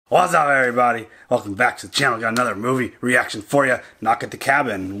What's up, everybody? Welcome back to the channel. Got another movie reaction for you. Knock at the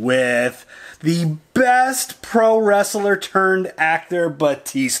Cabin with the best pro wrestler turned actor,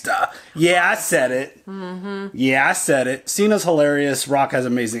 Batista. Yeah, I said it. Yeah, I said it. Cena's hilarious. Rock has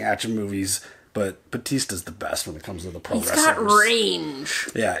amazing action movies. But Batista's the best when it comes to the pro wrestlers. He's got range.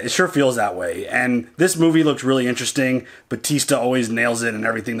 Yeah, it sure feels that way. And this movie looks really interesting. Batista always nails it in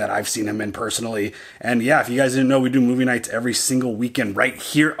everything that I've seen him in personally. And yeah, if you guys didn't know, we do movie nights every single weekend right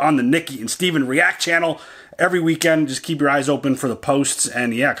here on the Nikki and Steven React channel. Every weekend, just keep your eyes open for the posts.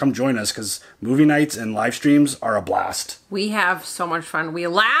 And yeah, come join us because movie nights and live streams are a blast. We have so much fun. We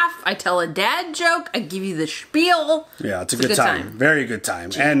laugh. I tell a dad joke. I give you the spiel. Yeah, it's a good time. Very good time.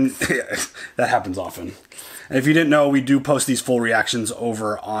 Jeez. And that happens often. And if you didn't know, we do post these full reactions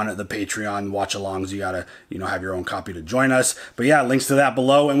over on the Patreon watch-alongs. You gotta, have your own copy to join us. But yeah, links to that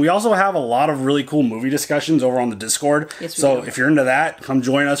below. And we also have a lot of really cool movie discussions over on the Discord. Yes, we do. If you're into that, come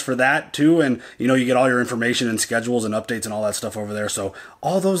join us for that too. And you get all your information and schedules and updates and all that stuff over there. So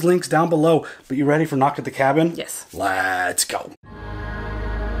all those links down below. But you ready for Knock at the Cabin? Yes. Let's go.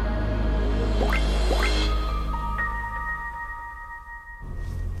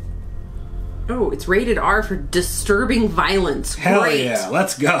 Oh, it's rated R for disturbing violence. Hell Great. Yeah,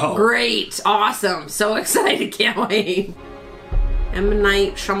 let's go. Great. Awesome. So excited. Can't wait. M.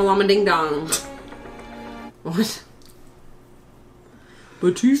 Night Shyamalama Ding Dong. What?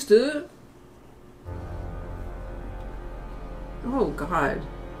 Batista? Oh, God.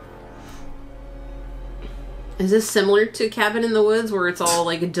 Is this similar to Cabin in the Woods where it's all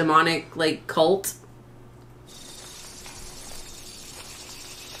like a demonic, cult?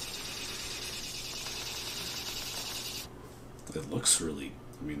 It looks really,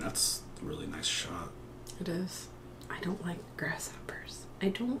 that's a really nice shot. It is. I don't like grasshoppers. I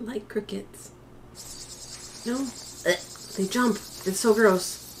don't like crickets. No. Ugh. They jump. It's so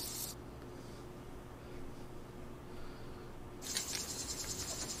gross.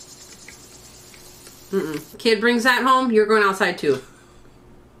 Kid brings that home, you're going outside too.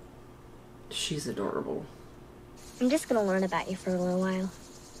 She's adorable. I'm just gonna learn about you for a little while.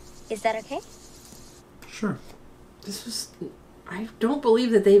 Is that okay? Sure. This was... I don't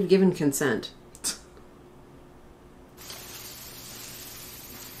believe that they've given consent.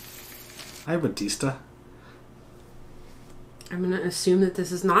 Hi, Batista. I'm gonna assume that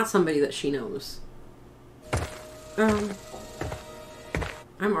this is not somebody that she knows. I'm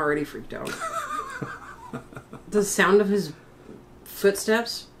already freaked out. The sound of his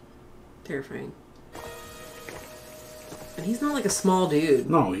footsteps? Terrifying. And he's not like a small dude.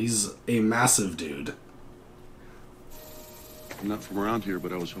 No, he's a massive dude. I'm not from around here,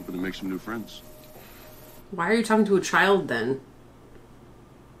 but I was hoping to make some new friends. Why are you talking to a child then?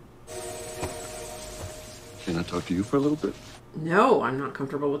 Can I talk to you for a little bit? No, I'm not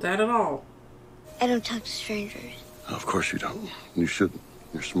comfortable with that at all. I don't talk to strangers. Of course you don't. You shouldn't.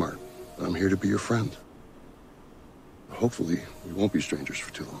 You're smart. But I'm here to be your friend. Hopefully, we won't be strangers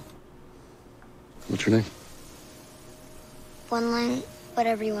for too long. What's your name? One Line, but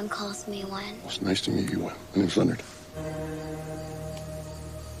everyone calls me One. It's nice to meet you, One. My name's Leonard.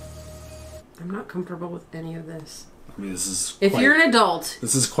 I'm not comfortable with any of this. This is... If you're an adult...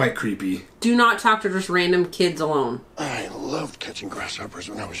 This is quite creepy. Do not talk to just random kids alone. I loved catching grasshoppers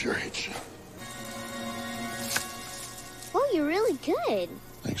when I was your age. Oh, you're really good.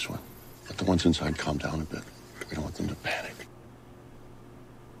 Thanks, One. Let the ones inside calm down a bit. We don't want them to panic.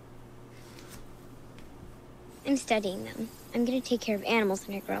 I'm studying them. I'm gonna take care of animals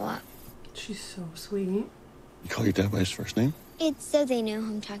when I grow up. She's so sweet. You call your dad by his first name? It's so they know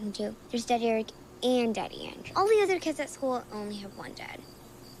who I'm talking to. There's Daddy Eric and Daddy Andrew. All the other kids at school only have one dad.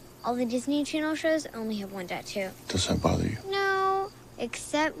 All the Disney Channel shows only have one dad, too. Does that bother you? No,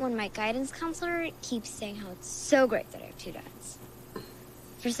 except when my guidance counselor keeps saying how it's so great that I have two dads.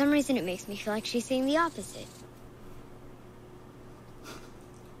 For some reason, it makes me feel like she's saying the opposite.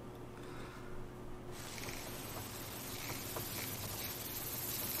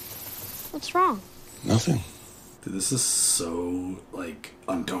 What's wrong? Nothing. Dude, this is so,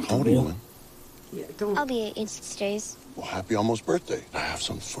 uncomfortable. How old are you, Man? Yeah, don't... I'll be 8 in 6 days. Well, happy almost birthday. I have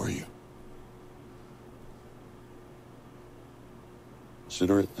something for you.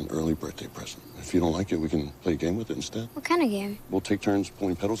 Consider it an early birthday present. If you don't like it, we can play a game with it instead. What kind of game? We'll take turns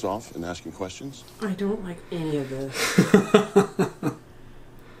pulling petals off and asking questions. I don't like any of this.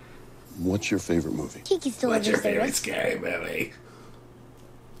 What's your favorite movie? Kiki's still What's your favorite scary movie?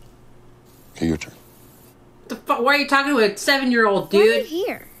 Okay, your turn. The fuck? Why are you talking to a 7-year-old, dude? Why are you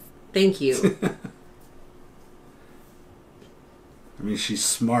here? Thank you. I mean, she's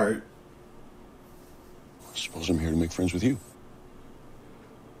smart. I suppose I'm here to make friends with you.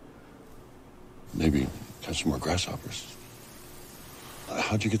 Maybe catch some more grasshoppers.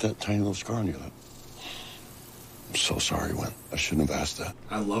 How'd you get that tiny little scar on your lip? I'm so sorry, Wen. I shouldn't have asked that.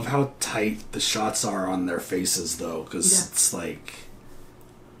 I love how tight the shots are on their faces, though, because it's like...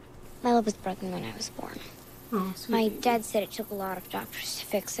 My lip was broken when I was born. Oh, sweet. My dad said it took a lot of doctors to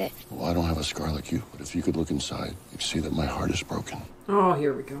fix it. Well, I don't have a scar like you, but if you could look inside, you'd see that my heart is broken. Oh,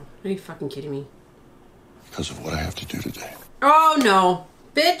 here we go. Are you fucking kidding me? Because of what I have to do today. Oh, no.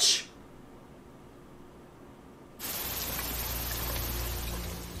 Bitch!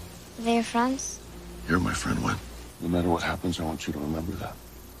 Are they your friends? You're my friend, Wen. No matter what happens, I want you to remember that.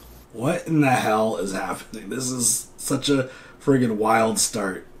 What in the hell is happening? This is such a friggin' wild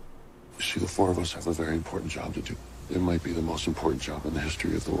start. You see, the four of us have a very important job to do. It might be the most important job in the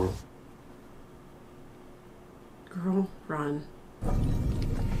history of the world. Girl, run.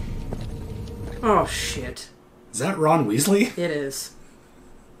 Oh, shit. Is that Ron Weasley? It is.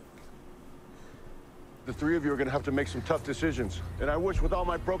 The three of you are going to have to make some tough decisions. And I wish with all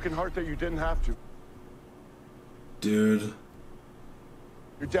my broken heart that you didn't have to. Dude.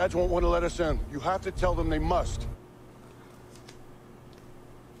 Your dads won't want to let us in. You have to tell them they must.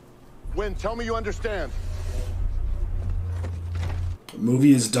 Wen, tell me you understand. The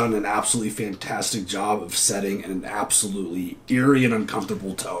movie has done an absolutely fantastic job of setting an absolutely eerie and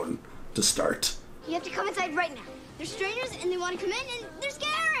uncomfortable tone to start. You have to come inside right now. They're strangers and they want to come in and they're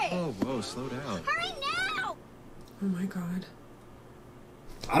scary. Oh, whoa, slow down. Hurry now! Oh, my God.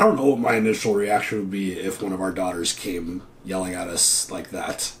 I don't know what my initial reaction would be if one of our daughters came yelling at us like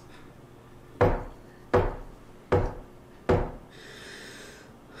that.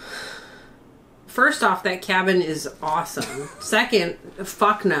 First off, that cabin is awesome. Second,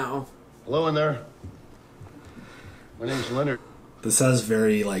 fuck no. Hello in there. My name's Leonard. This has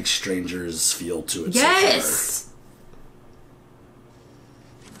very, like, Strangers feel to it. Yes!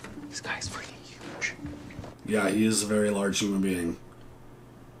 This guy's freaking huge. Yeah, he is a very large human being.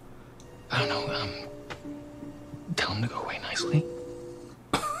 I don't know, tell him to go away nicely.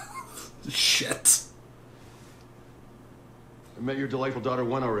 Shit. I met your delightful daughter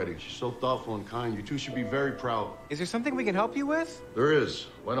Wen already. She's so thoughtful and kind. You two should be very proud. Is there something we can help you with? There is.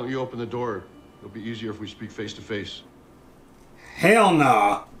 Why don't you open the door? It'll be easier if we speak face to face. Hell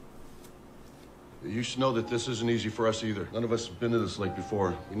nah. You should know that this isn't easy for us either. None of us have been to this lake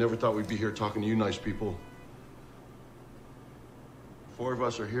before. We never thought we'd be here talking to you nice people. Four of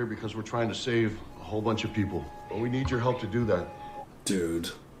us are here because we're trying to save a whole bunch of people. But we need your help to do that. Dude.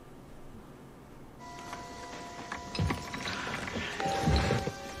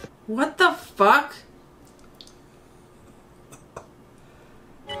 What the fuck?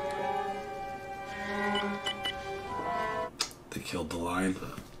 They killed the line.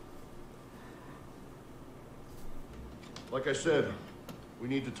 Like I said, we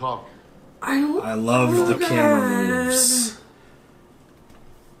need to talk. I love the camera moves.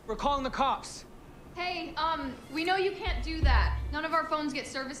 We're calling the cops. Hey, we know you can't do that. None of our phones get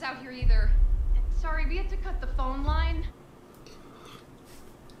service out here either. Sorry, we have to cut the phone line.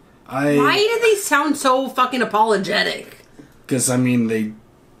 Why do they sound so fucking apologetic? Because, I mean,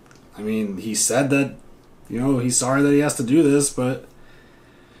 he said that, you know, he's sorry that he has to do this, but...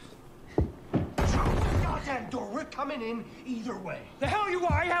 Goddamn door, we're coming in either way. The hell you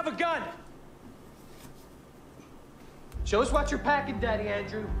are! I have a gun! Show us what you're packing, Daddy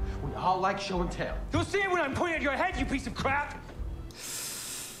Andrew. We all like show and tell. You'll see it when I'm pointing at your head, you piece of crap!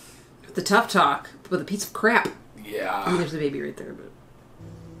 The tough talk with a piece of crap. Yeah. I mean, there's the baby right there, but...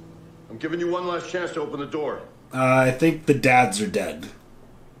 I'm giving you one last chance to open the door. I think the dads are dead.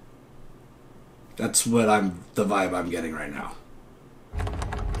 That's what the vibe I'm getting right now.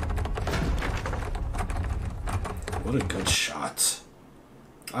 What a good shot.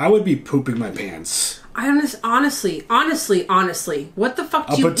 I would be pooping my pants. Honestly, what the fuck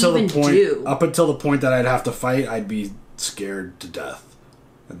do you even do? Up until the point that I'd have to fight, I'd be scared to death.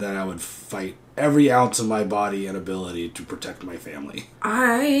 And then I would fight every ounce of my body and ability to protect my family.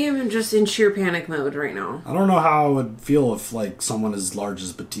 I am just in sheer panic mode right now. I don't know how I would feel if, like, someone as large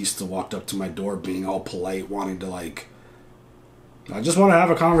as Batista walked up to my door being all polite, wanting to, like... I just want to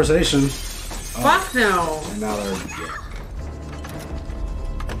have a conversation. Fuck no. And now they're... Yeah.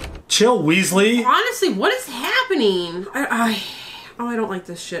 Chill, Weasley! Honestly, what is happening? I don't like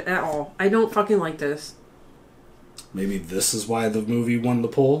this shit at all. I don't fucking like this. Maybe this is why the movie won the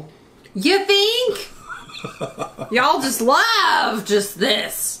poll? You think? Y'all just love just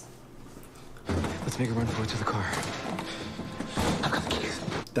this. Let's make a run for it to the car. I've got the keys.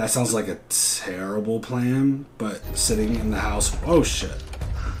 That sounds like a terrible plan, but sitting in the house... Oh, shit.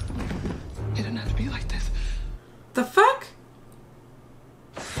 It didn't have to be like this. The fuck?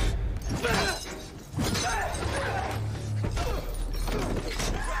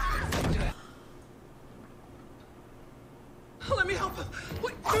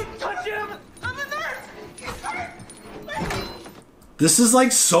 This is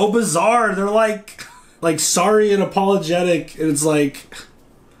like so bizarre. They're like sorry and apologetic, and it's like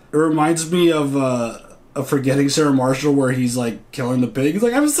it reminds me of Forgetting Sarah Marshall, where he's like killing the pig. He's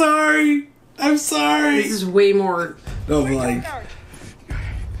like, I'm sorry. This is way more. No, but like,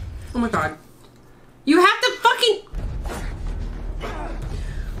 oh my god, you have to fucking.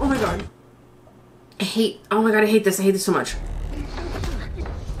 Oh my god, oh my god, I hate this. I hate this so much.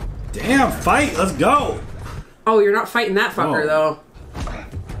 damn, fight. Let's go. Oh, you're not fighting that fucker though.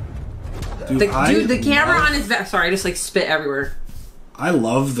 Dude, the camera on his vest. Sorry, I just like spit everywhere. I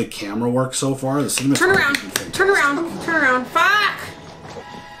love the camera work so far. The cinematography. Turn around. Fuck!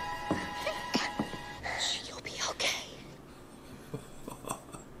 You'll be okay.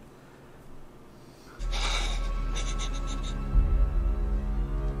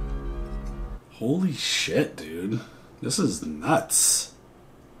 Holy shit, dude. This is nuts.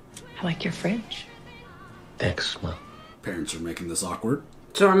 I like your fridge. Thanks, Mom. Parents are making this awkward.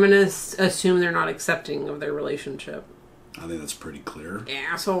 So I'm gonna assume they're not accepting of their relationship. I think that's pretty clear.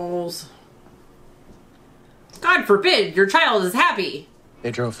 Assholes. God forbid your child is happy.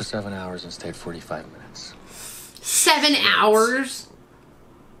 They drove for 7 hours and stayed 45 minutes. 7 hours?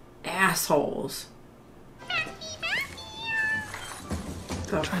 Assholes.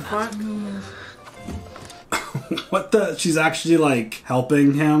 The fuck? What the? She's actually like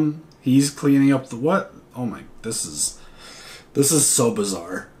helping him. He's cleaning up the what? Oh my! This is so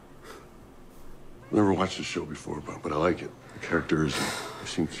bizarre. Never watched the show before, but I like it. The characters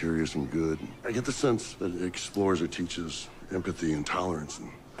seem curious and good. I get the sense that it explores or teaches empathy and tolerance, and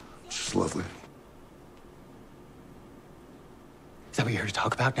it's just lovely. Is that what you're here to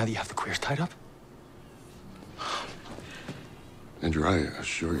talk about now that you have the queers tied up? Andrew, I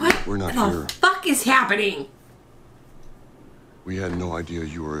assure you, What we're not the here. fuck is happening? We had no idea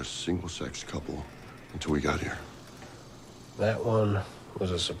you were a single-sex couple until we got here. That one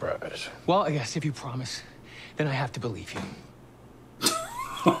was a surprise. Well, yes, if you promise, then I have to believe you.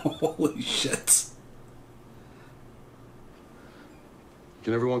 Holy shit!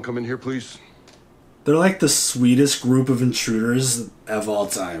 Can everyone come in here, please? They're like the sweetest group of intruders of all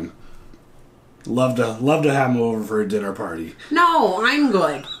time. Love to have them over for a dinner party. No, I'm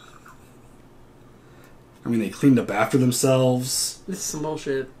good. I mean, they cleaned up after themselves. This is some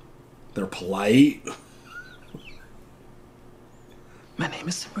bullshit. They're polite. My name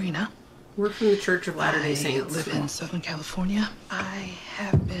is Sabrina. We're from the Church of Latter-day Saints. I live in Southern California. I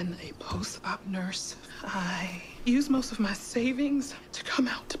have been a post-op nurse. I use most of my savings to come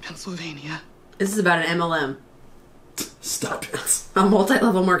out to Pennsylvania. This is about an MLM. Stop it. A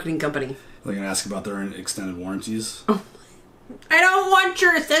multi-level marketing company. They're gonna ask about their extended warranties. Oh. I don't want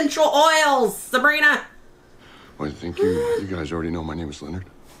your essential oils, Sabrina. Well, I think you guys already know my name is Leonard.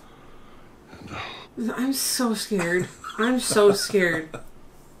 And, I'm so scared. I'm so scared.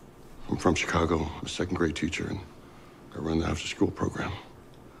 I'm from Chicago. I'm a second-grade teacher, and I run the after-school program.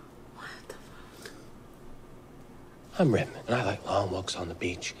 What the fuck? I'm Redmond, and I like long walks on the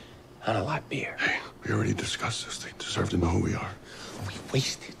beach, and I like beer. Hey, we already discussed this. They deserve to know who we are. We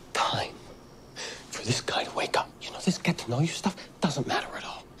wasted time for this guy to wake up. You know, this get-to-know-you stuff doesn't matter at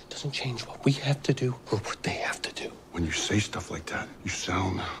all. It doesn't change what we have to do or what they have to do. When you say stuff like that, you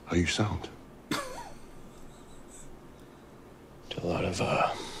sound how you sound. Did a lot of,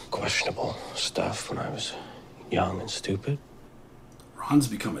 questionable stuff when I was young and stupid. Ron's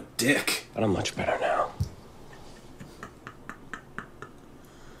become a dick. But I'm much better now.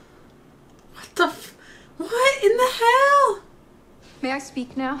 What in the hell? May I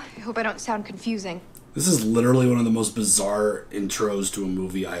speak now? I hope I don't sound confusing. This is literally one of the most bizarre intros to a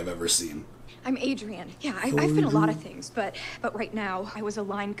movie I have ever seen. I'm Adrienne. Yeah, I've been a lot of things, but right now I was a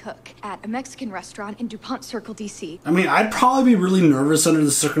line cook at a Mexican restaurant in DuPont Circle, DC. I mean, I'd probably be really nervous under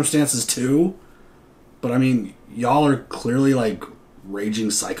the circumstances too. But I mean, y'all are clearly like raging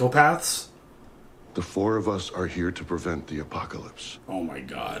psychopaths. The four of us are here to prevent the apocalypse. Oh my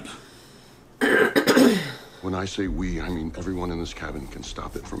god. When I say we, I mean everyone in this cabin can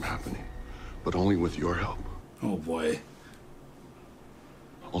stop it from happening. But only with your help. Oh boy.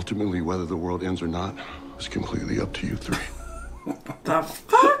 Ultimately, whether the world ends or not is completely up to you three. The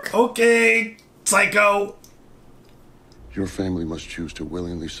fuck? Okay, psycho. Your family must choose to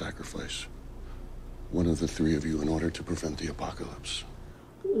willingly sacrifice one of the three of you in order to prevent the apocalypse.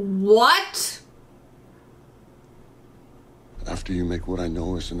 What? After you make what I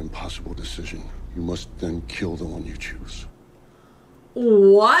know is an impossible decision, you must then kill the one you choose.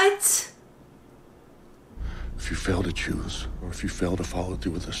 What? If you fail to choose, or if you fail to follow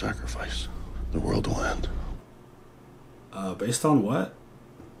through with the sacrifice, the world will end. Based on what?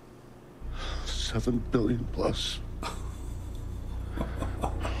 7 billion plus.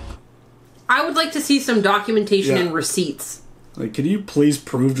 I would like to see some documentation Yeah. and receipts. Like, can you please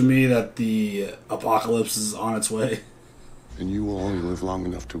prove to me that the apocalypse is on its way? And you will only live long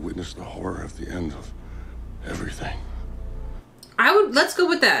enough to witness the horror of the end of everything. Let's go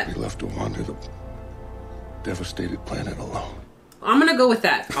with that. Be left to wander the devastated planet alone. I'm gonna go with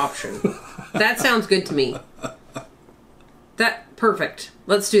that option. That sounds good to me. Perfect.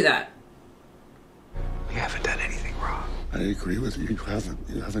 Let's do that. We haven't done anything wrong. I agree with you.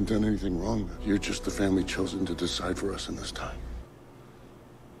 You haven't done anything wrong. You're just the family chosen to decide for us in this time.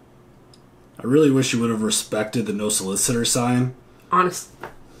 I really wish you would have respected the no solicitor sign. Honest,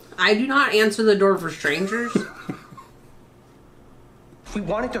 I do not answer the door for strangers. If we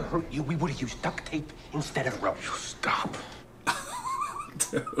wanted to hurt you, we would have used duct tape instead of rope. Stop.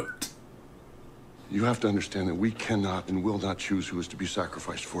 Dude. You have to understand that we cannot and will not choose who is to be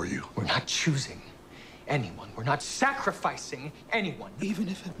sacrificed for you. We're not choosing anyone. We're not sacrificing anyone. Even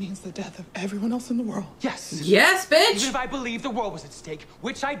if it means the death of everyone else in the world. Yes. Yes, bitch! Even if I believe the world was at stake,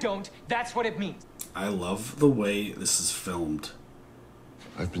 which I don't, that's what it means. I love the way this is filmed.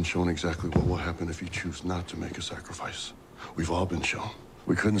 I've been shown exactly what will happen if you choose not to make a sacrifice. We've all been shown.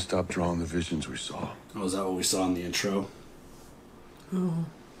 We couldn't stop drawing the visions we saw. Oh, is that what we saw in the intro? Oh.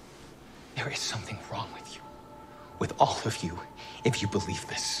 There is something wrong with you. With all of you, if you believe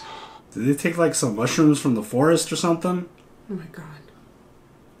this. Did they take like some mushrooms from the forest or something? Oh my god.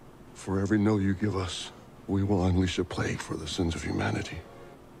 For every no you give us, we will unleash a plague for the sins of humanity.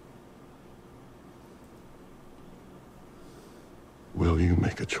 Will you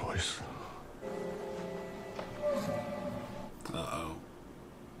make a choice? Uh-oh.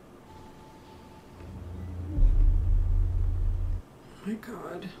 Oh my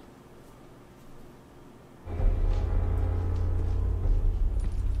god.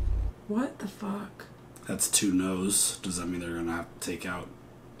 What the fuck? That's 2 no's. Does that mean they're gonna have to take out?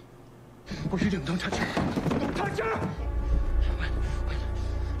 What are you doing? Don't touch her. Don't touch her!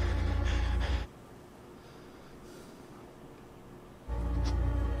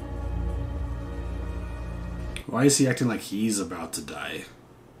 Why is he acting like he's about to die?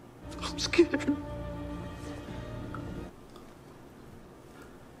 I'm scared.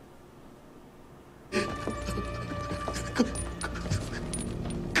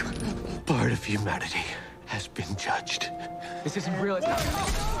 Part of humanity has been judged. This isn't real.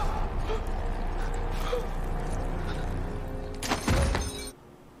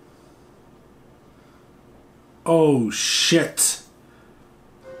 Oh, shit.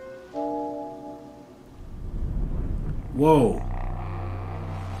 Whoa.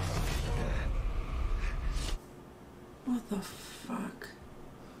 What the fuck?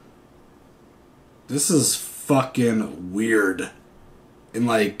 This is fucking weird. In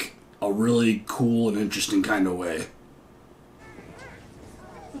like a really cool and interesting kind of way.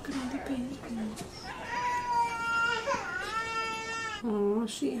 Look at all the babies. Oh,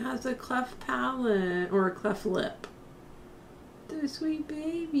 she has a cleft palate or a cleft lip. The sweet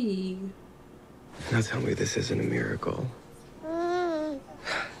baby. Now tell me this isn't a miracle. Oh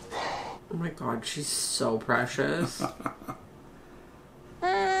my god, she's so precious.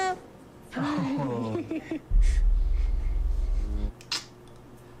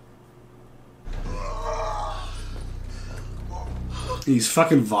 He's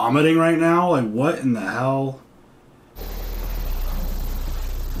fucking vomiting right now? Like, what in the hell?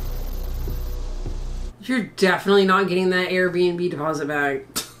 You're definitely not getting that Airbnb deposit back.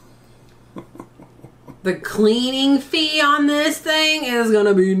 The cleaning fee on this thing is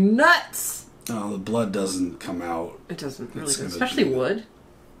gonna be nuts. Oh, the blood doesn't come out. It doesn't really, It's gonna especially be- wood.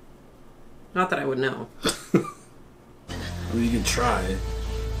 Not that I would know. I mean, you can try.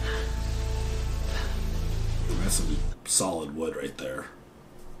 That's some solid wood right there.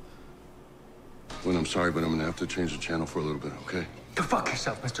 Well, I'm sorry, but I'm gonna have to change the channel for a little bit, okay? Go fuck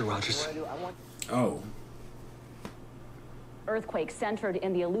yourself, Mr. Rogers. Oh. Earthquake centered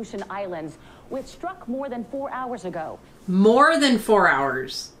in the Aleutian Islands, which struck more than 4 hours ago. More than 4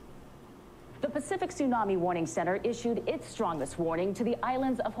 hours. The Pacific Tsunami Warning Center issued its strongest warning to the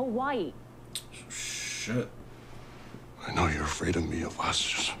islands of Hawaii. Shit. I know you're afraid of me, of us.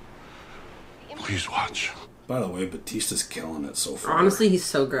 Just please watch. By the way, Batista's killing it so far. Honestly, he's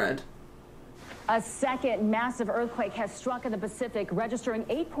so good. A second massive earthquake has struck in the Pacific, registering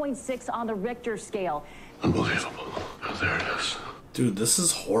 8.6 on the Richter scale. Unbelievable. Oh, there it is. Dude, this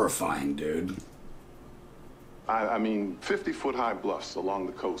is horrifying, dude. I mean, 50-foot-high bluffs along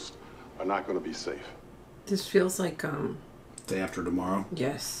the coast are not going to be safe. This feels like, Day after tomorrow?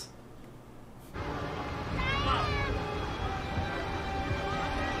 yes.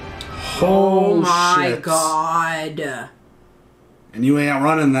 Oh my shit. god. And you ain't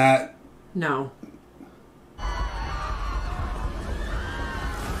running that. No.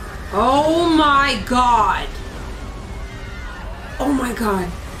 Oh my god. Oh my god.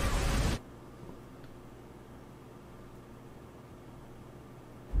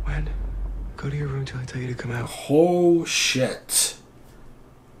 When? Go to your room till I tell you to come out. Oh shit.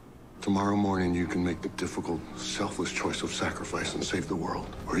 Tomorrow morning, you can make the difficult, selfless choice of sacrifice and save the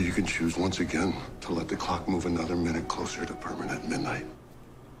world. Or you can choose once again to let the clock move another minute closer to permanent midnight.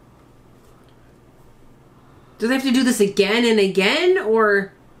 Do they have to do this again and again,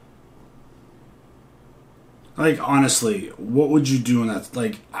 or? Like, honestly, what would you do in that?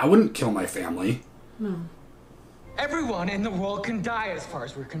 Like, I wouldn't kill my family. No. Everyone in the world can die as far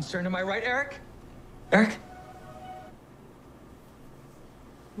as we're concerned. Am I right, Eric? Eric?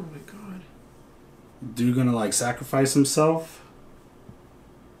 Oh my god. Dude gonna, like, sacrifice himself?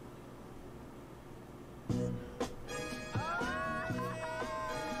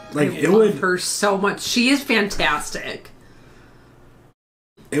 Like, it would... her so much. She is fantastic.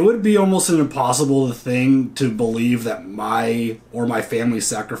 It would be almost an impossible thing to believe that my or my family's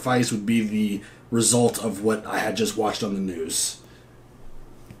sacrifice would be the result of what I had just watched on the news.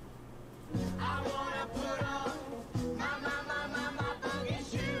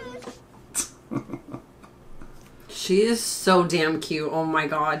 She is so damn cute. Oh my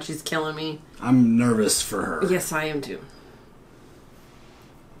god, she's killing me. I'm nervous for her. Yes, I am too.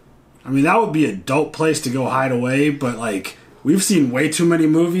 I mean, that would be a dope place to go hide away, but like, we've seen way too many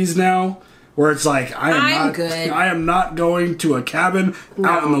movies now where it's like, I am not going to a cabin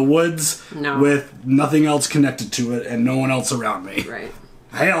out in the woods with nothing else connected to it and no one else around me. Right.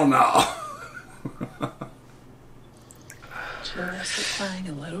 Hell no. Just applying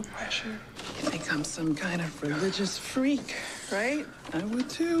a little pressure. You think I'm some kind of religious freak, right? I would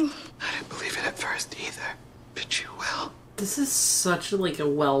too. I didn't believe it at first either, but you will. This is such like a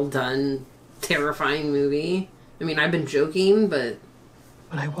well done, terrifying movie. I mean, I've been joking, but...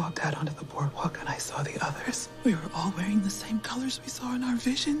 When I walked out onto the boardwalk and I saw the others, we were all wearing the same colors we saw in our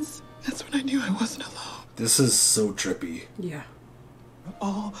visions. That's when I knew I wasn't alone. This is so trippy. Yeah. We're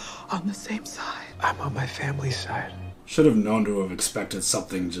all on the same side. I'm on my family's side. Should have known to have expected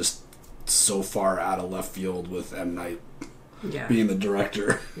something just so far out of left field with M. Night being the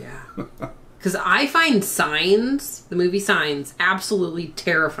director. Yeah. Because I find Signs, the movie Signs, absolutely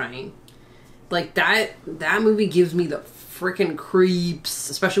terrifying. Like, that movie gives me the freaking creeps,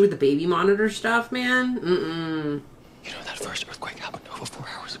 especially with the baby monitor stuff, man. Mm-mm. You know, that first earthquake happened over 4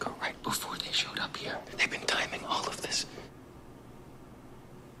 hours ago, right before they showed up here. They've been timing all of this.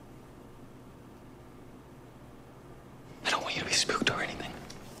 I don't want you to be spooked or anything.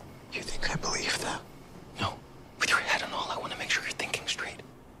 You think I believe that? No. With your head and all, I want to make sure you're thinking straight.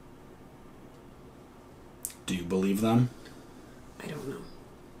 Do you believe them? I don't know.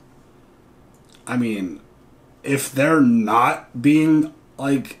 I mean, if they're not being,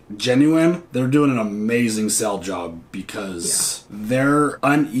 like, genuine, they're doing an amazing sell job because their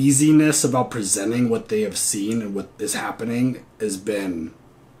uneasiness about presenting what they have seen and what is happening has been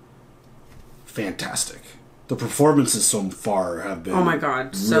fantastic. The performances so far have been oh my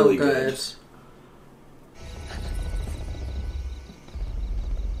god, so really good.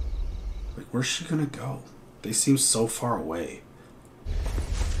 Like, where's she gonna go? They seem so far away.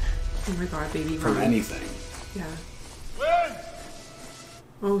 Oh my god, baby, from run. anything. Yeah.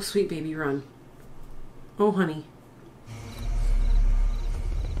 Oh, sweet baby, run. Oh, honey.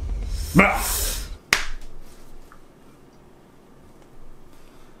 Bah!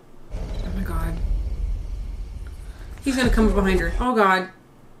 Oh my god. He's gonna come behind her. Oh god.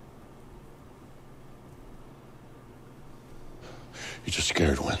 You're just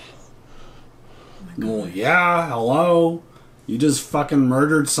scared, Win. Well, yeah, hello. You just fucking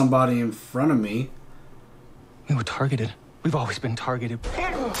murdered somebody in front of me. We were targeted. We've always been targeted.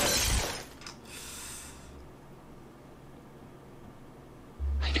 I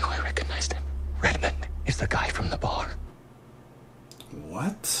knew I recognized him. Redmond is the guy from the bar.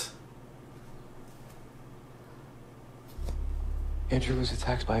 What? Andrew was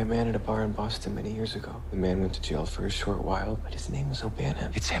attacked by a man at a bar in Boston many years ago. The man went to jail for a short while, but his name was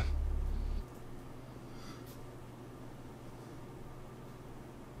O'Bannon. It's him.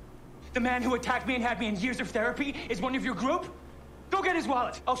 The man who attacked me and had me in years of therapy is one of your group? Go get his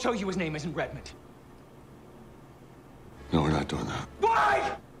wallet. I'll show you his name isn't Redmond. No, we're not doing that.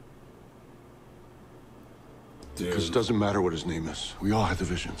 Why? Because it doesn't matter what his name is. We all have the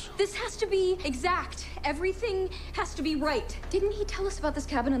visions. This has to be exact. Everything has to be right. Didn't he tell us about this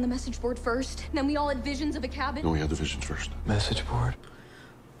cabin on the message board first? Then we all had visions of a cabin? No, we had the visions first. Message board?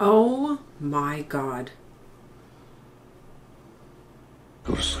 Oh my god.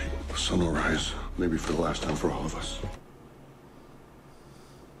 Go to sleep. sun will rise, maybe for the last time for all of us.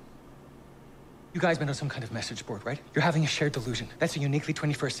 You guys been on some kind of message board, right? You're having a shared delusion. That's a uniquely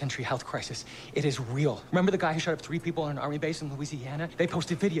 21st century health crisis. It is real. Remember the guy who shot up 3 people on an army base in Louisiana? They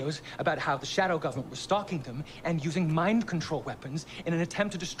posted videos about how the shadow government was stalking them and using mind control weapons in an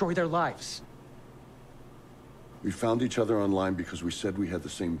attempt to destroy their lives. We found each other online because we said we had the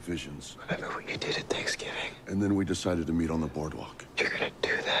same visions. Remember what you did at Thanksgiving? And then we decided to meet on the boardwalk. You're gonna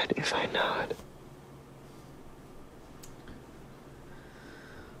do that if I nod.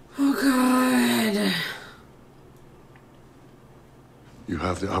 Oh, God. You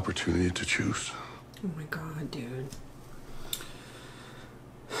have the opportunity to choose. Oh, my God, dude.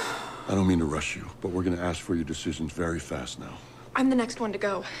 I don't mean to rush you, but we're going to ask for your decisions very fast now. I'm the next one to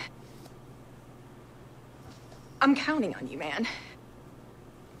go. I'm counting on you, man.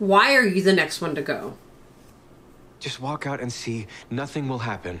 Why are you the next one to go? Just walk out and see. Nothing will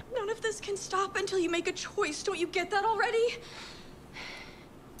happen. None of this can stop until you make a choice. Don't you get that already?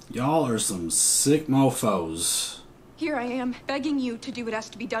 Y'all are some sick mofos. Here I am, begging you to do what has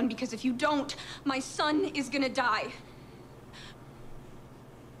to be done, because if you don't, my son is gonna die.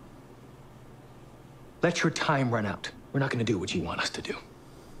 Let your time run out. We're not gonna do what you want us to do.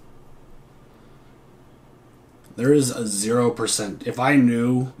 There is a 0%. If I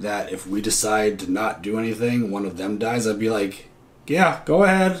knew that if we decide to not do anything, one of them dies, I'd be like, yeah, go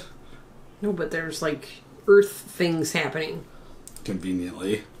ahead. No, but there's like Earth things happening.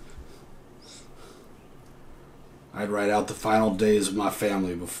 Conveniently. I'd write out the final days of my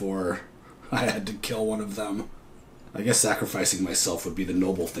family before I had to kill one of them. I guess sacrificing myself would be the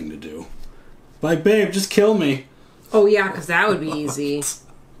noble thing to do. Like, babe, just kill me. Oh, yeah, because that would be easy.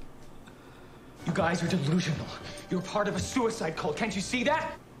 You guys are delusional. You're part of a suicide cult. Can't you see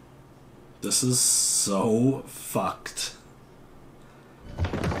that? This is so fucked.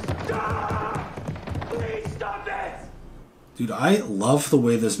 Ah! Please stop it! Dude, I love the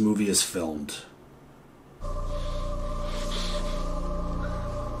way this movie is filmed.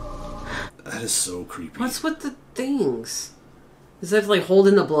 That is so creepy. What's with the things? Is that like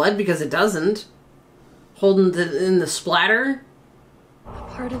holding the blood? Because it doesn't. Holding in the splatter? A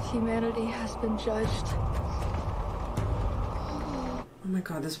part of humanity has been judged. Oh my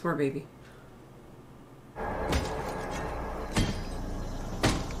God, this poor baby.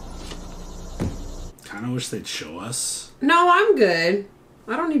 Kinda wish they'd show us. No, I'm good.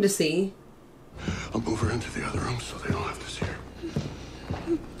 I don't need to see. I'll move her into the other room so they don't have to see her.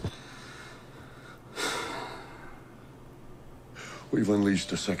 We've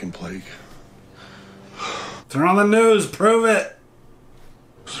unleashed a second plague. Turn on the news, prove it!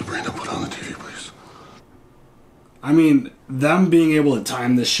 Sabrina, put on the TV, please. I mean, them being able to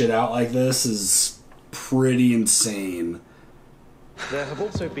time this shit out like this is pretty insane. There have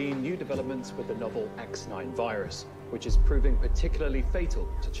also been new developments with the novel X9 virus, which is proving particularly fatal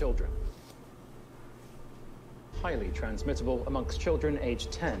to children. Highly transmittable amongst children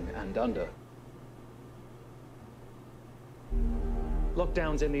aged 10 and under.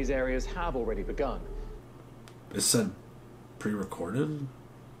 Lockdowns in these areas have already begun. It said pre-recorded?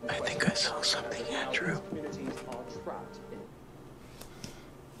 I think I saw something, Andrew.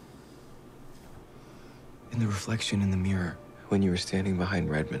 In the reflection in the mirror when you were standing behind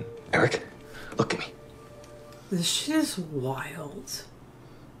Redmond. Eric, look at me. This shit is wild.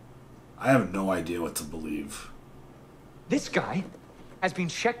 I have no idea what to believe. This guy has been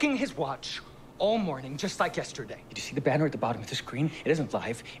checking his watch all morning, just like yesterday. Did you see the banner at the bottom of the screen? It isn't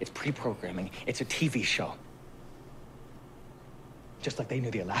live, it's pre-programming. It's a TV show. Just like they knew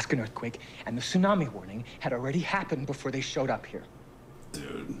the Alaskan earthquake and the tsunami warning had already happened before they showed up here.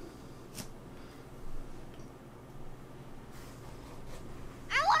 Dude.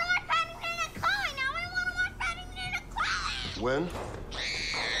 I want to watch Paddington and Chloe. Now I want to watch Paddington and Chloe.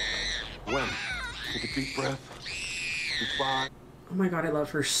 When? Take a deep breath. Goodbye. Oh my God, I love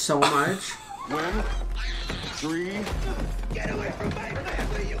her so much. When? 3. Get away from my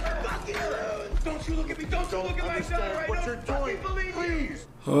family, you fucking loon! Don't you look at me! Don't you look at my son! I what don't you're doing. fucking believe you! Please.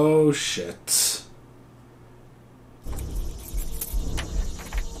 Oh shit.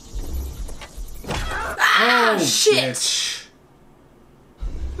 Ah, shit! Bitch.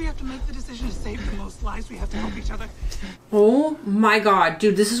 We have to make the decision to save the most lives. We have to help each other. Oh my God,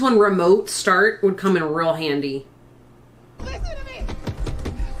 dude, this is when remote start would come in real handy. Listen to me.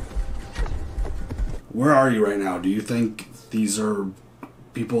 Where are you right now? Do you think these are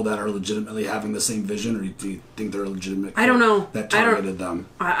people that are legitimately having the same vision, or do you think they're legitimate? I don't know. That targeted them.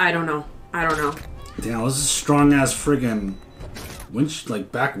 I don't know. I don't know. Damn, this is strong ass friggin' winch,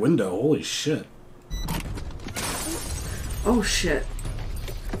 like back window. Holy shit. Oh shit.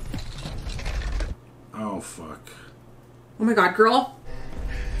 fuck. Oh my god, girl.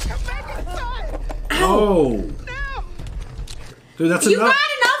 Oh. Dude, that's You enough. got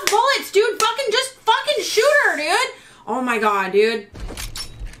enough bullets, dude. Just fucking shoot her, dude. Oh my god, dude.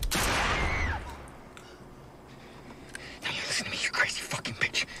 Now you listen to me, you crazy fucking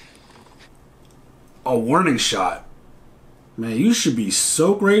bitch. A warning shot. Man, you should be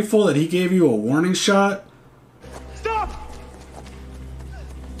so grateful that he gave you a warning shot. Stop!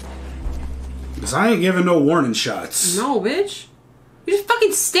 Because I ain't giving no warning shots. No, bitch. You just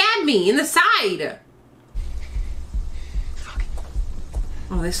fucking stabbed me in the side.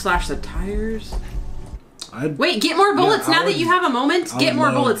 Oh, they slashed the tires. Wait, get more bullets now that you have a moment. Get more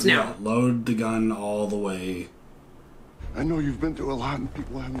bullets now. Yeah, load the gun all the way. I know you've been through a lot and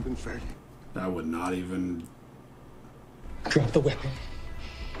people haven't been fair. I would not even... Drop the weapon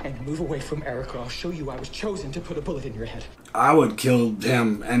and move away from Eric, or I'll show you I was chosen to put a bullet in your head. I would kill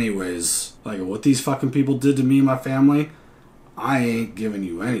him anyways. Like, what these fucking people did to me and my family, I ain't giving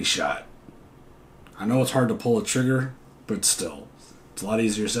you any shot. I know it's hard to pull a trigger, but still. It's a lot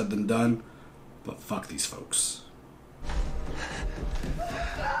easier said than done. But fuck these folks.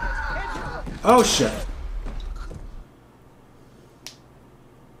 Oh shit.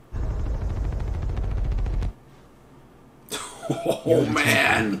 Oh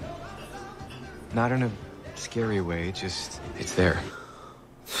man. Not in a scary way, just it's there.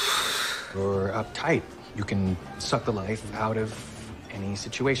 You're uptight. You can suck the life out of any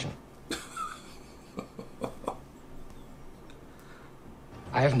situation.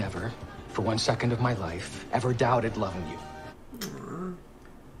 I have never, for 1 second of my life, ever doubted loving you.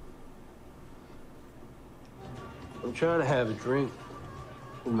 I'm trying to have a drink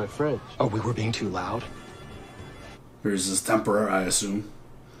with my friends. Oh, we were being too loud? Here's his temper, I assume.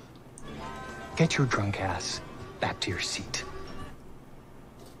 Get your drunk ass back to your seat.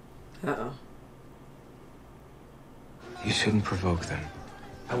 Uh-oh. You shouldn't provoke them.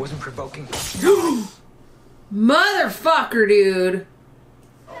 I wasn't provoking. Motherfucker, dude.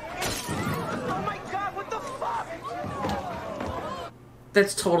 Oh my god, what the fuck?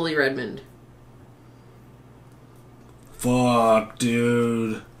 That's totally Redmond. Fuck,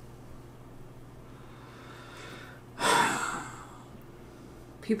 dude.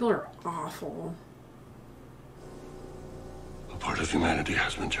 People are awful. A part of humanity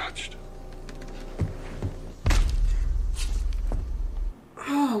has been judged.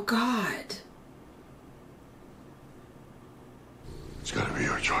 Oh, God. It's gotta be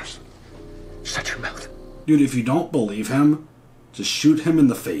your choice. Shut your mouth. Dude, if you don't believe him, just shoot him in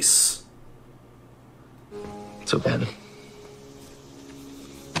the face. So bad.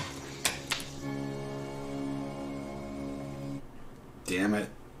 Damn it.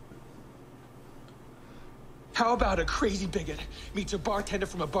 How about a crazy bigot meets a bartender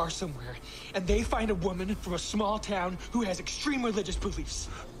from a bar somewhere, and they find a woman from a small town who has extreme religious beliefs?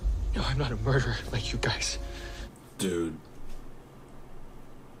 No, I'm not a murderer like you guys. Dude.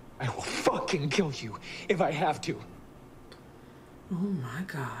 I will fucking kill you if I have to. Oh my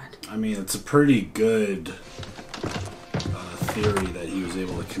god. I mean, it's a pretty good theory that he was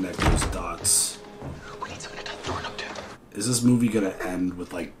able to connect those dots. We need something to throw up to. Is this movie gonna end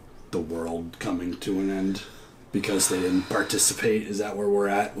with, like, the world coming to an end because they didn't participate? Is that where we're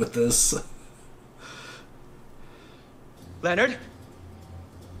at with this? Leonard?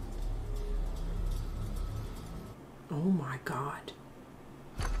 Oh my god.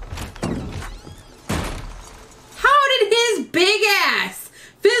 How did his big ass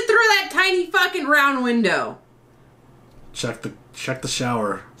fit through that tiny fucking round window? Check the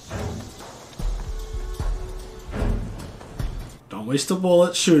shower. Don't waste a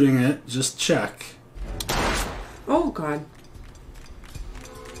bullet shooting it. Just check. Oh god.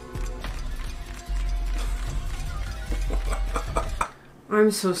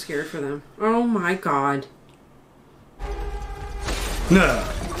 I'm so scared for them. Oh my god. No.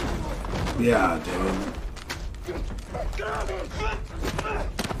 Yeah, dude.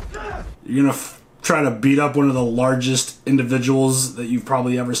 You're gonna try to beat up one of the largest individuals that you've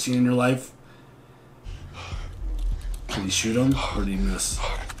probably ever seen in your life? Did he shoot him, or did he miss?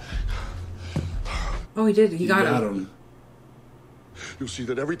 Oh, he did. He got him. You'll see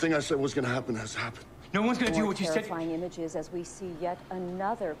that everything I said was gonna happen has happened. No one's gonna do what you said. Terrifying images as we see yet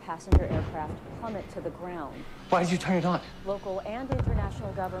another passenger aircraft plummet to the ground. Why did you turn it on? Local and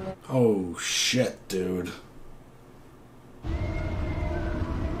international government. Oh shit, dude.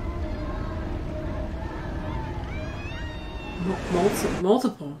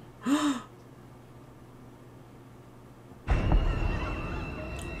 Multiple.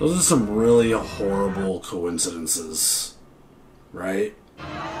 Those are some really horrible coincidences, right?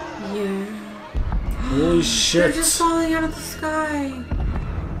 Yeah. Holy shit. They're just falling out of the sky.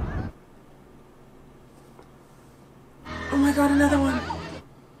 Oh my god, another one.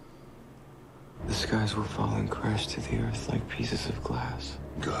 The skies will fall and crash to the earth like pieces of glass.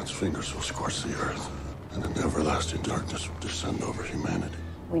 God's fingers will scorch the earth, and an everlasting darkness will descend over humanity.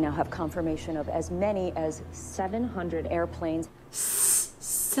 We now have confirmation of as many as 700 airplanes.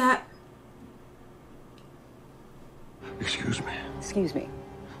 Excuse me. Excuse me.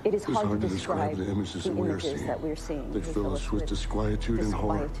 It is It's hard to describe the images the that we are images seeing. that we're seeing. They fill us with disquietude and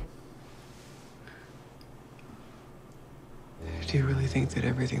horror. Do you really think that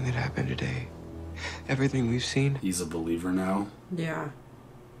everything that happened today, everything we've seen... He's a believer now? Yeah.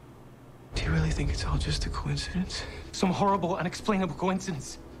 Do you really think it's all just a coincidence? Some horrible, unexplainable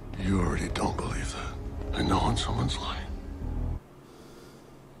coincidence. You already don't believe that. I know when someone's lying.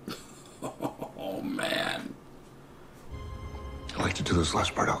 Oh, man. I'd like to do this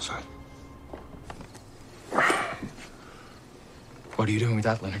last part outside. What are you doing with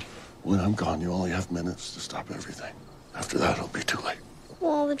that, Leonard? When I'm gone, you only have minutes to stop everything. After that, it'll be too late. Will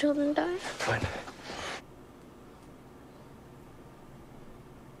all the children die? Fine.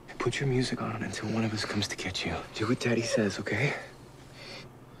 Put your music on until one of us comes to get you. Do what Daddy says, okay?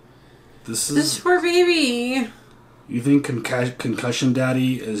 This poor baby. You think Concussion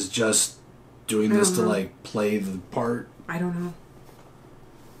Daddy is just doing this to, like, play the part? I don't know.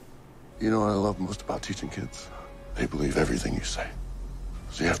 You know what I love most about teaching kids? They believe everything you say.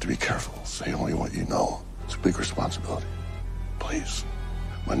 So you have to be careful. Say only what you know. It's a big responsibility. Please,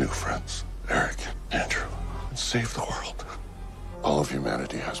 my new friends, Eric, Andrew, save the world. All of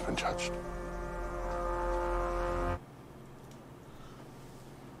humanity has been judged.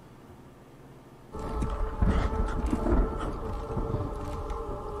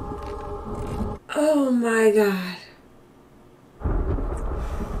 Oh my god.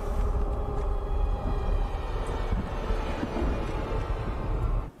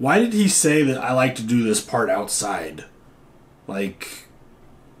 Why did he say that I like to do this part outside? Like...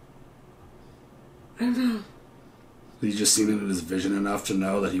 I don't know. He's just seen it in his vision enough to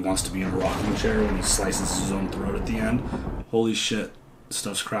know that he wants to be in a rocking chair when he slices his own throat at the end. Holy shit.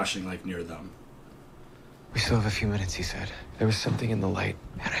 Stuff's crashing, like, near them. We still have a few minutes, he said. There was something in the light,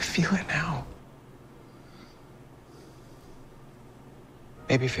 and I feel it now.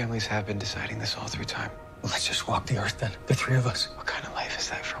 Maybe families have been deciding this all through time. Well, let's just walk the earth then. The three of us. What kind of life is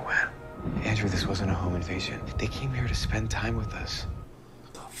that for when? Andrew, this wasn't a home invasion. They came here to spend time with us.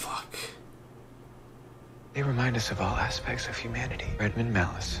 What the fuck? They remind us of all aspects of humanity. Redmond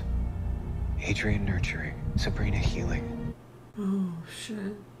malice. Adrian nurturing. Sabrina healing. Oh,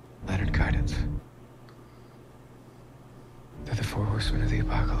 shit. Leonard guidance. They're the four horsemen of the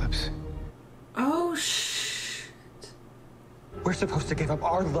apocalypse. Oh, shit. We're supposed to give up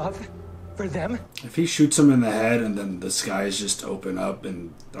our love for them? If he shoots him in the head and then the skies just open up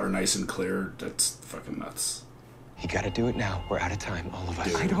and are nice and clear, that's fucking nuts. You gotta do it now. We're out of time, all of us.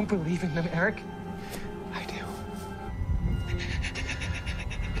 Dude. I don't believe in them, Eric. I do.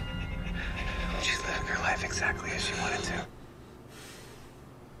 She's living her life exactly as she wanted to.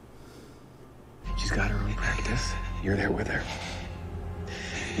 She's got her own practice. You're there with her.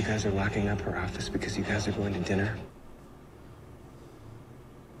 You guys are locking up her office because you guys are going to dinner.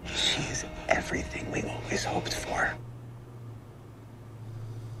 She is everything we always hoped for.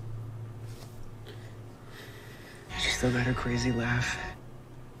 She still got her crazy laugh.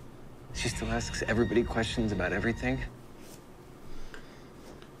 She still asks everybody questions about everything.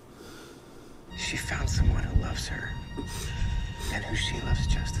 She found someone who loves her and who she loves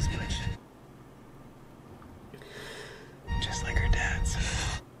just as much. Just like her dad's.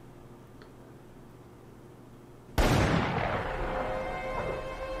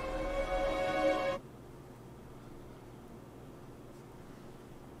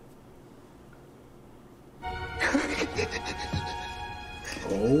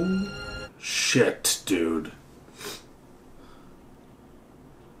 Oh, shit, dude.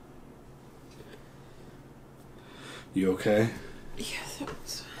 You okay? Yeah,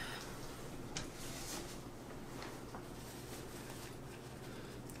 thanks.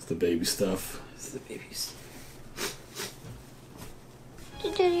 It's the baby stuff. It's the babies.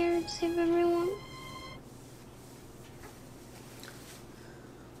 Did Daddy Eric save everyone?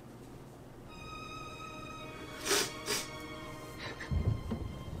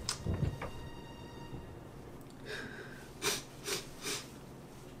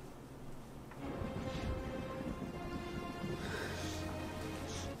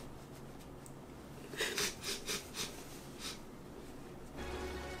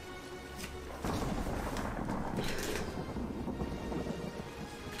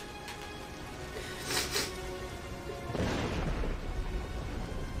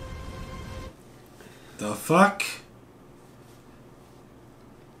 The fuck?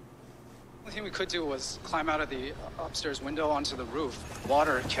 The only thing we could do was climb out of the upstairs window onto the roof.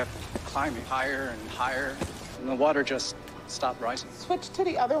 Water kept climbing higher and higher, and the water just stopped rising. Switch to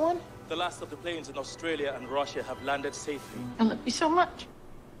the other one. The last of the planes in Australia and Russia have landed safely. I love you so much.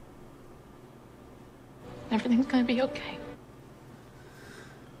 Everything's gonna be okay.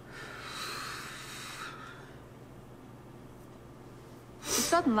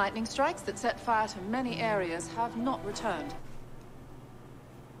 The sudden lightning strikes that set fire to many areas have not returned.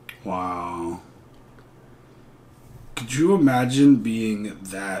 Wow. Could you imagine being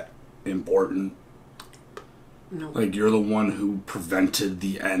that important? No. Like, you're the one who prevented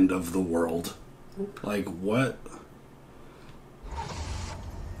the end of the world. Nope. Like, what?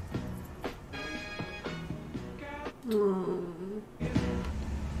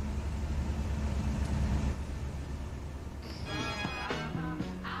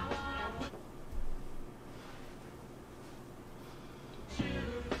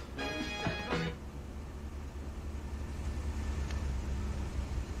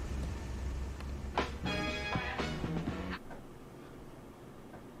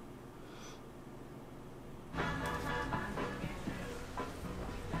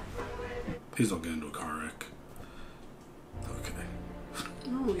 Please don't get into a car wreck. Okay.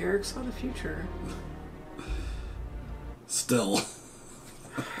 No, Eric saw the future. Still.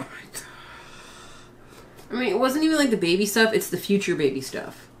 I mean, it wasn't even like the baby stuff, it's the future baby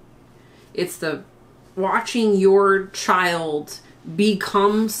stuff. It's the watching your child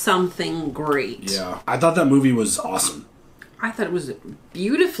become something great. Yeah. I thought that movie was awesome. I thought it was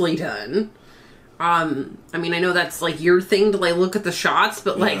beautifully done. I mean, I know that's like your thing to like look at the shots,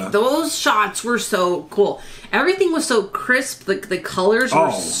 but like those shots were so cool. Everything was so crisp. The colors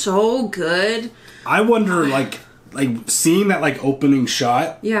were so good. I wonder, like seeing that like opening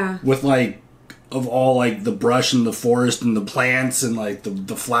shot. Yeah. With like of all like the brush and the forest and the plants and like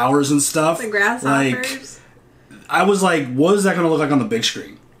the flowers and stuff. The grasshoppers. Like, I was like, what is that going to look like on the big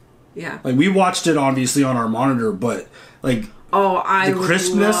screen? Yeah. Like, we watched it obviously on our monitor, but like. Oh, I the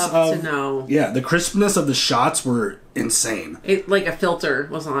crispness would love of, to know. Yeah, the crispness of the shots were insane. It like a filter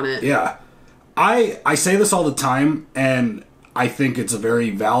was on it. Yeah. I say this all the time, and I think it's a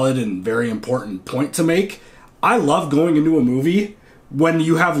very valid and very important point to make. I love going into a movie when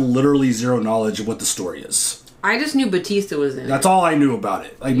you have literally zero knowledge of what the story is. I just knew Batista was in it. That's all I knew about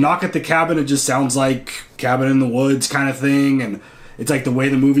it. Like, Knock at the Cabin, it just sounds like Cabin in the Woods kind of thing, and it's like the way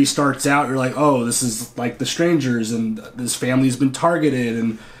the movie starts out, you're like, oh, this is like The Strangers, and this family's been targeted,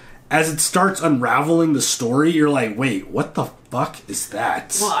 and as it starts unraveling the story, you're like, wait, what the fuck is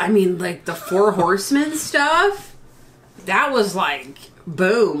that? Well, I mean, like, the Four Horsemen stuff, that was like,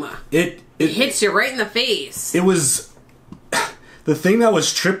 boom. It hits you right in the face. It was... The thing that was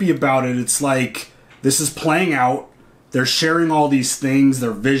trippy about it, it's like, this is playing out, they're sharing all these things,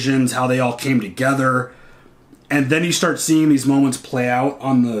 their visions, how they all came together, and then you start seeing these moments play out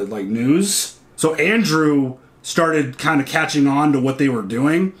on the like news. So Andrew started kind of catching on to what they were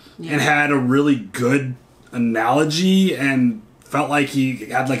doing and had a really good analogy and felt like he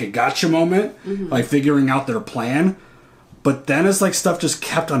had like a gotcha moment, like figuring out their plan. But then as like stuff just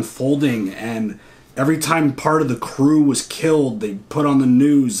kept unfolding, and every time part of the crew was killed, they put on the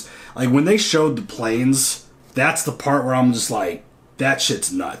news. Like when they showed the planes, that's the part where I'm just like, that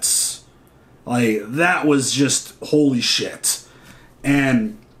shit's nuts. Like, that was just holy shit.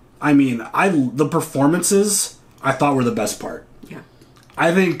 And, I mean, the performances, I thought were the best part. Yeah.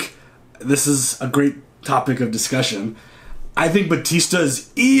 I think this is a great topic of discussion. I think Batista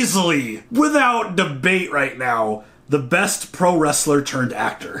is easily, without debate right now, the best pro wrestler turned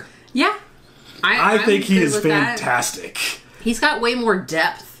actor. Yeah. I think he is fantastic. That. He's got way more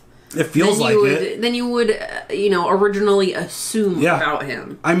depth. It feels like it. Than you would, originally assume about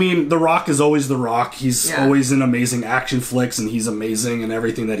him. I mean, The Rock is always The Rock. He's always in amazing action flicks, and he's amazing in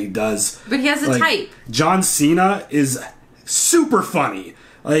everything that he does. But he has a type. John Cena is super funny.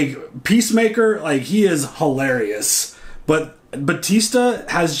 Like, Peacemaker, like, he is hilarious. But Batista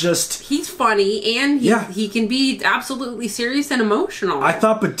has just... He's funny, and he can be absolutely serious and emotional. I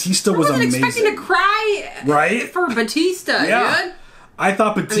thought Batista was amazing. I wasn't expecting to cry for Batista, dude. I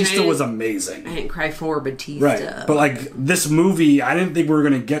thought Batista was amazing. I didn't cry for Batista. Right. But, like, this movie, I didn't think we were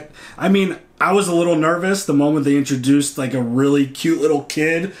going to get... I mean, I was a little nervous the moment they introduced, like, a really cute little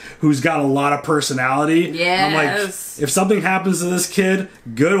kid who's got a lot of personality. Yes. I'm like, if something happens to this kid,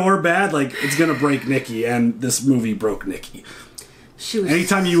 good or bad, like, it's going to break Nikki. And this movie broke Nikki. She was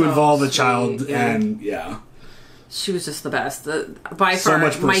Anytime you involve a child, yeah. and, She was just the best. By so far,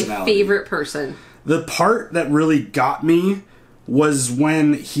 much my personality. favorite person. The part that really got me was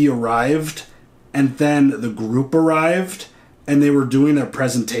when he arrived and then the group arrived, and they were doing their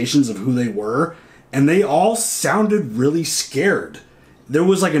presentations of who they were, and they all sounded really scared. There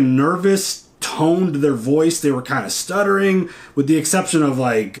was like a nervous tone to their voice. They were kind of stuttering, with the exception of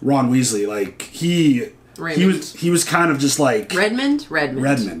like Ron Weasley. Like he was kind of just like Redmond.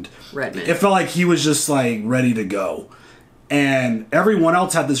 It felt like he was just like ready to go, and everyone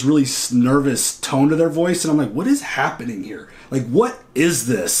else had this really nervous tone to their voice. And I'm like, what is happening here? Like, what is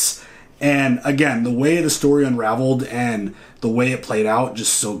this? And again, the way the story unraveled and the way it played out,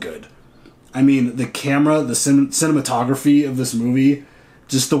 just so good. I mean, the camera, the cinematography of this movie,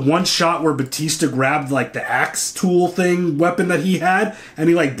 just the one shot where Batista grabbed like the axe tool thing, weapon that he had, and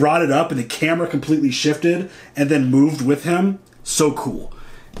he like brought it up and the camera completely shifted and then moved with him. So cool.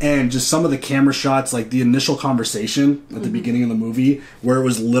 And just some of the camera shots, like the initial conversation at the beginning of the movie, where it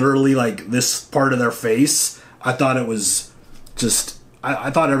was literally like this part of their face. I thought it was just...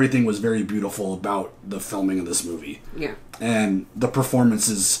 I thought everything was very beautiful about the filming of this movie. Yeah. And the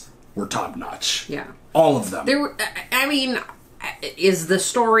performances were top notch. Yeah. All of them. I mean, is the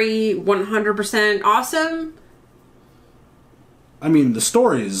story 100% awesome? I mean, the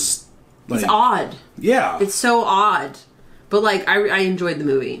story is... Like, it's odd. Yeah. It's so odd. But, like, I enjoyed the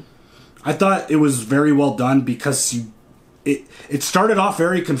movie. I thought it was very well done because it started off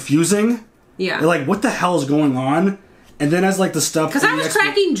very confusing. Yeah. You're like, what the hell is going on? And then as like the stuff... Because I was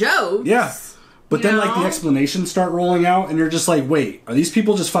cracking jokes. Yeah. But then like the explanations start rolling out and you're just like, wait, are these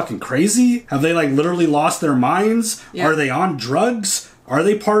people just fucking crazy? Have they like literally lost their minds? Yeah. Are they on drugs? Are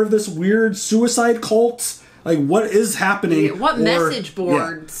they part of this weird suicide cult? Like, what is happening? Yeah, what message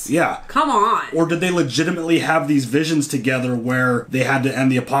boards? Yeah. Come on. Or did they legitimately have these visions together where they had to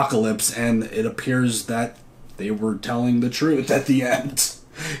end the apocalypse and it appears that they were telling the truth at the end?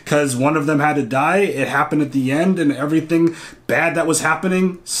 Because one of them had to die, it happened at the end, and everything bad that was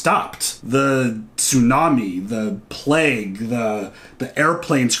happening stopped. The tsunami, the plague, the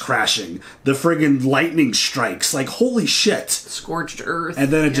airplanes crashing, the friggin' lightning strikes. Like, holy shit. Scorched earth.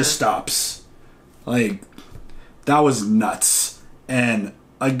 And then it just stops. Like, that was nuts. And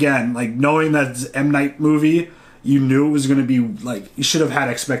again, like, knowing that it's an M. Night movie, you knew it was going to be, like, you should have had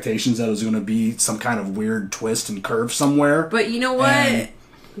expectations that it was going to be some kind of weird twist and curve somewhere. But you know what?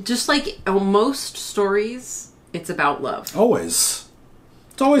 Just like most stories, it's about love. Always.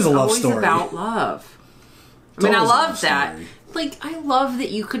 It's always a love story. It's always about love. I mean, I love that. Like, I love that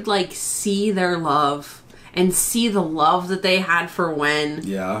you could, like, see their love and see the love that they had for Wen.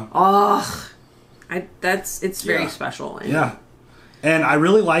 Yeah. Ugh. It's very special. And yeah. And I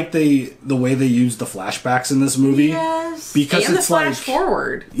really like the way they used the flashbacks in this movie. Yes. Because and it's the flash like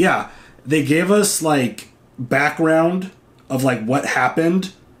forward. Yeah. They gave us like background of like what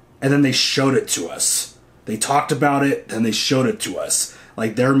happened, and then they showed it to us. They talked about it and they showed it to us.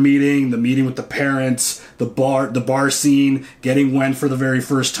 Like their meeting, the meeting with the parents, the bar scene, getting Wen for the very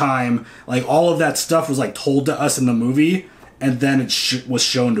first time. Like all of that stuff was like told to us in the movie, and then it was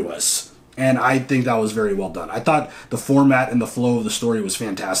shown to us. And I think that was very well done. I thought the format and the flow of the story was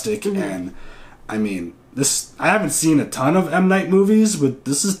fantastic. Mm-hmm. And I mean, I haven't seen a ton of M. Night movies, but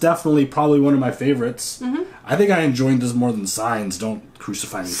this is definitely probably one of my favorites. Mm-hmm. I think I enjoyed this more than Signs. Don't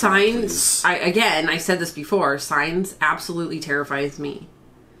crucify me. Signs, I said this before, Signs absolutely terrifies me.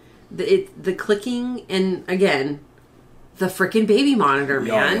 The clicking, and again, the freaking baby monitor,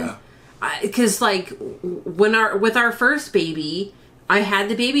 man. Because like with our first baby, I had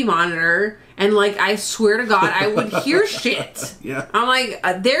the baby monitor, and like I swear to God, I would hear shit. Yeah, I'm like,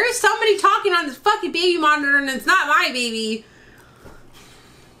 there is somebody talking on this fucking baby monitor, and it's not my baby.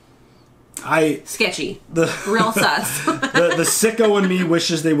 Sketchy. Real sus. the sicko in me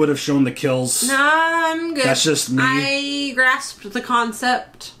wishes they would have shown the kills. Nah, I'm good. That's just me. I grasped the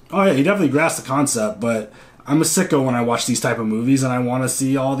concept. Oh yeah, you definitely grasped the concept, but I'm a sicko when I watch these type of movies, and I want to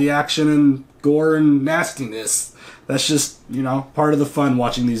see all the action and gore and nastiness. That's just, part of the fun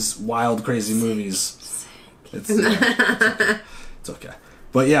watching these wild, crazy movies. It's okay.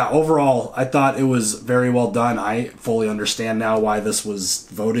 But yeah, overall, I thought it was very well done. I fully understand now why this was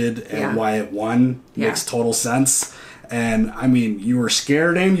voted and why it won. Makes total sense. And, I mean, you were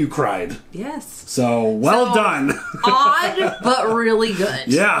scared and you cried. Yes. So, done. Odd, but really good.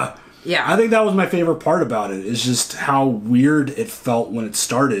 Yeah. Yeah. I think that was my favorite part about it, is just how weird it felt when it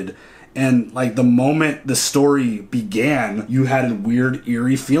started. And, like, the moment the story began, you had a weird,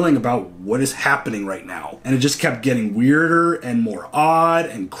 eerie feeling about what is happening right now. And it just kept getting weirder and more odd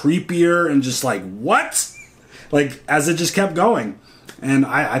and creepier and just like, what? Like, as it just kept going. And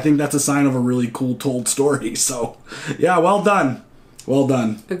I think that's a sign of a really cool told story. So, yeah, well done. Well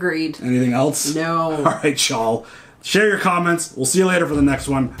done. Agreed. Anything else? No. All right, y'all. Share your comments. We'll see you later for the next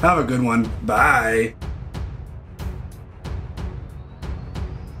one. Have a good one. Bye.